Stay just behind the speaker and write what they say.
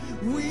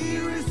We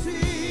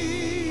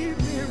receive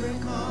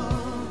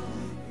miracle.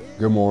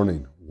 Good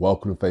morning.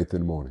 Welcome to Faith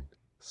in the Morning.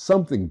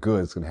 Something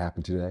good is going to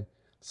happen today,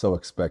 so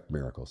expect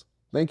miracles.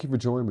 Thank you for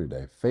joining me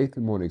today. Faith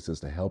in the Morning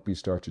exists to help you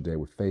start your day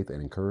with faith and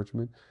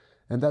encouragement,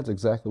 and that's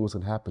exactly what's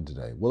going to happen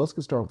today. Well, let's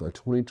get started with our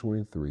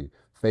 2023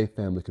 Faith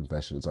Family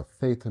Confession. It's our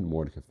Faith in the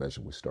Morning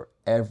confession. We start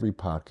every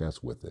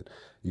podcast with it.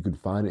 You can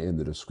find it in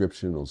the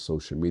description on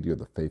social media,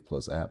 the Faith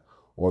Plus app,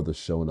 or the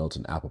show notes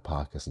on Apple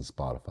Podcasts and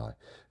Spotify.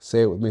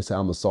 Say it with me. Say,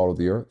 I'm the salt of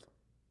the earth.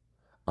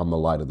 I'm the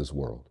light of this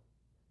world.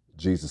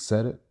 Jesus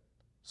said it,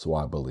 so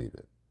I believe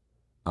it.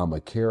 I'm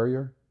a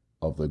carrier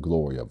of the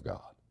glory of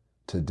God.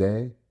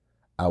 Today,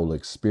 I will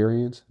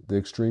experience the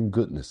extreme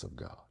goodness of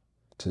God.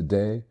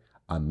 Today,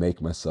 I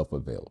make myself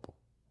available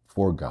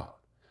for God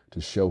to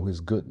show his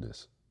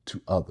goodness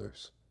to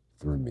others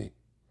through me.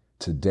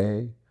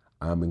 Today,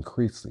 I'm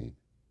increasing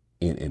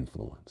in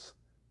influence.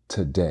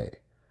 Today,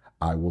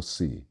 I will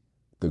see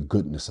the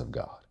goodness of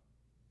God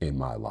in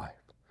my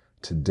life.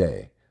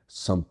 Today,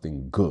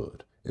 something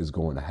good is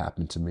going to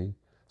happen to me,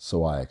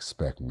 so I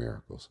expect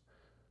miracles.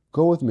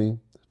 Go with me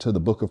to the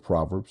book of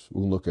Proverbs.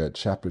 We'll look at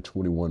chapter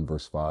 21,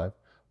 verse 5.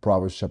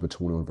 Proverbs chapter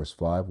 21, verse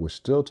 5. We're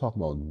still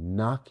talking about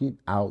knocking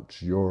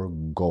out your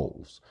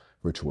goals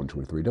for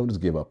 2023. Don't just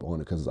give up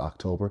on it because it's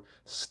October.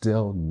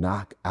 Still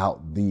knock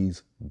out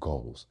these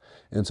goals.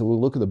 And so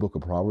we'll look at the book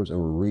of Proverbs, and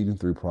we're reading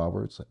through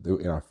Proverbs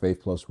in our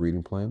Faith Plus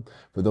reading plan.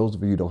 For those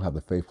of you who don't have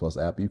the Faith Plus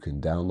app, you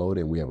can download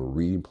it, and we have a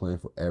reading plan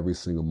for every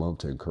single month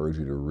to encourage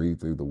you to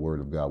read through the Word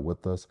of God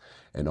with us.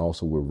 And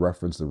also we'll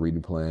reference the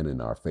reading plan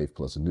in our Faith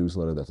Plus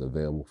newsletter that's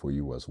available for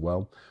you as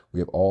well. We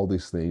have all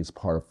these things.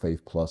 Part of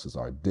Faith Plus is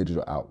our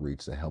digital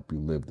outreach to help you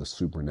live the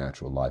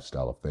supernatural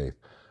lifestyle of faith.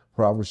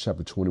 Proverbs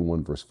chapter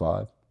 21, verse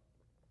 5.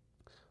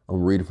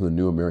 I'm reading from the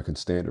New American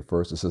Standard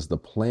first. It says, the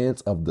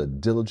plans of the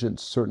diligent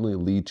certainly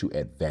lead to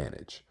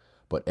advantage,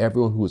 but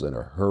everyone who is in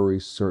a hurry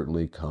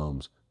certainly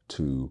comes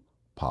to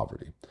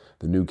poverty.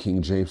 The New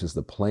King James says,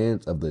 the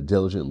plans of the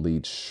diligent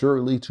lead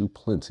surely to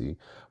plenty,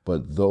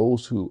 but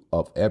those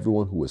of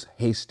everyone who is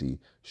hasty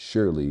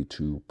surely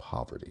to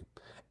poverty.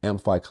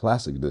 Amplified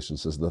Classic Edition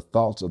says, the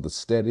thoughts of the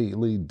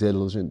steadily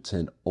diligent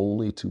tend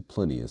only to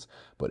plenteous,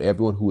 but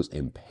everyone who is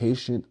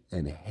impatient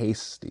and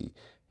hasty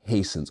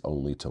hastens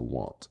only to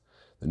want.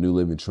 The New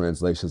Living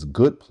Translation says,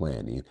 good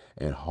planning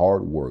and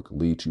hard work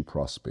lead to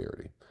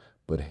prosperity,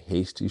 but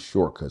hasty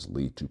shortcuts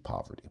lead to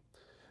poverty.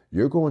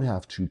 You're going to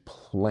have to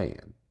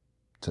plan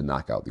to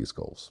knock out these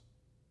goals.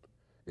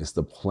 It's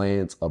the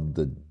plans of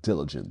the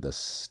diligent, the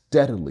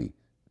steadily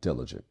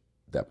diligent,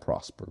 that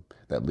prosper,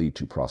 that lead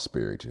to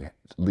prosperity,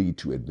 lead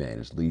to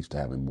advantage, leads to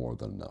having more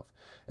than enough.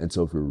 And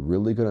so if you're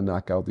really going to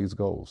knock out these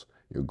goals,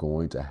 you're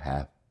going to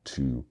have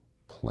to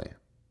plan.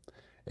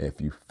 If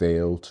you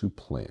fail to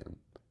plan,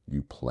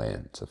 you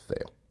plan to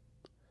fail.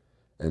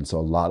 And so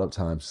a lot of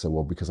times you say,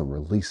 well, because I'm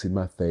releasing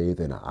my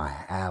faith and I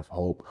have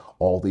hope,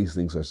 all these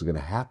things are going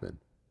to happen.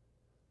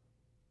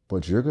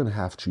 But you're going to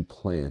have to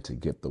plan to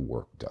get the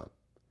work done.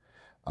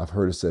 I've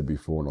heard it said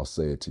before, and I'll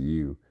say it to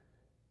you.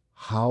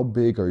 How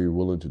big are you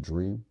willing to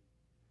dream?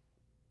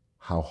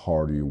 How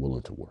hard are you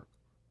willing to work?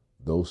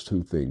 Those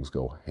two things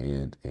go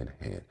hand in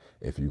hand.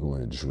 If you're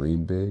going to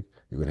dream big,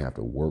 you're going to have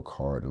to work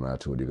hard, and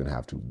you're going to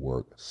have to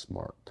work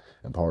smart.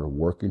 And part of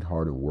working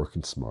hard and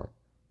working smart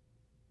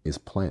is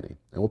planning.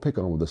 And we'll pick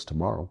on with this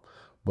tomorrow,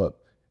 but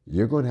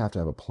you're going to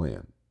have a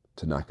plan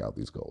to knock out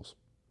these goals.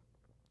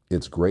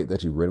 It's great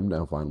that you've written them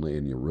down finally,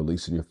 and you're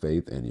releasing your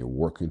faith, and you're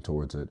working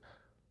towards it,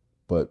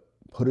 but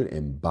put it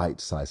in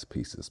bite-sized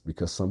pieces,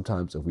 because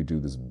sometimes if we do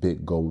this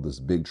big goal, this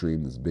big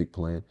dream, this big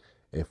plan,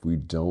 if we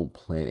don't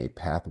plan a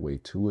pathway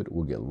to it,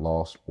 we'll get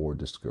lost or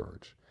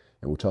discouraged.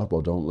 And we talked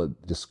about don't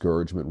let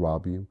discouragement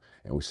rob you.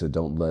 And we said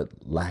don't let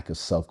lack of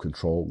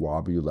self-control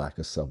rob you, lack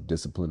of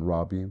self-discipline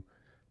rob you.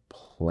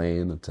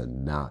 Plan to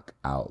knock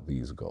out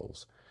these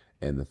goals.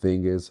 And the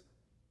thing is,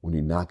 when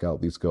you knock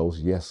out these goals,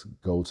 yes,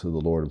 go to the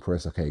Lord and pray.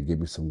 Okay, give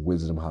me some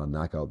wisdom how to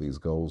knock out these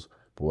goals.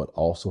 But what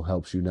also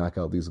helps you knock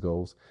out these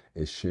goals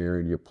is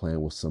sharing your plan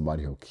with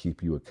somebody who'll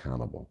keep you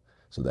accountable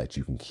so that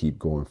you can keep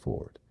going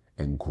forward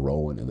and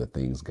growing in the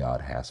things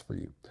God has for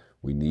you.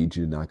 We need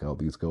you to knock out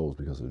these goals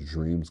because the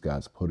dreams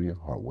God's put in your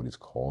heart, what he's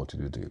called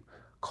you to do,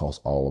 calls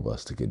all of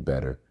us to get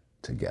better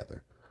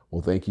together.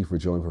 Well, thank you for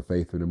joining for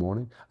Faith in the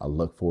Morning. I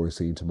look forward to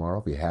seeing you tomorrow.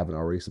 If you haven't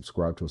already,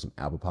 subscribe to us on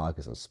Apple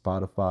Podcasts and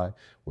Spotify.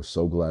 We're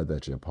so glad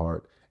that you're a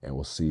part, and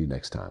we'll see you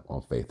next time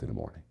on Faith in the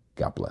Morning.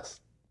 God bless.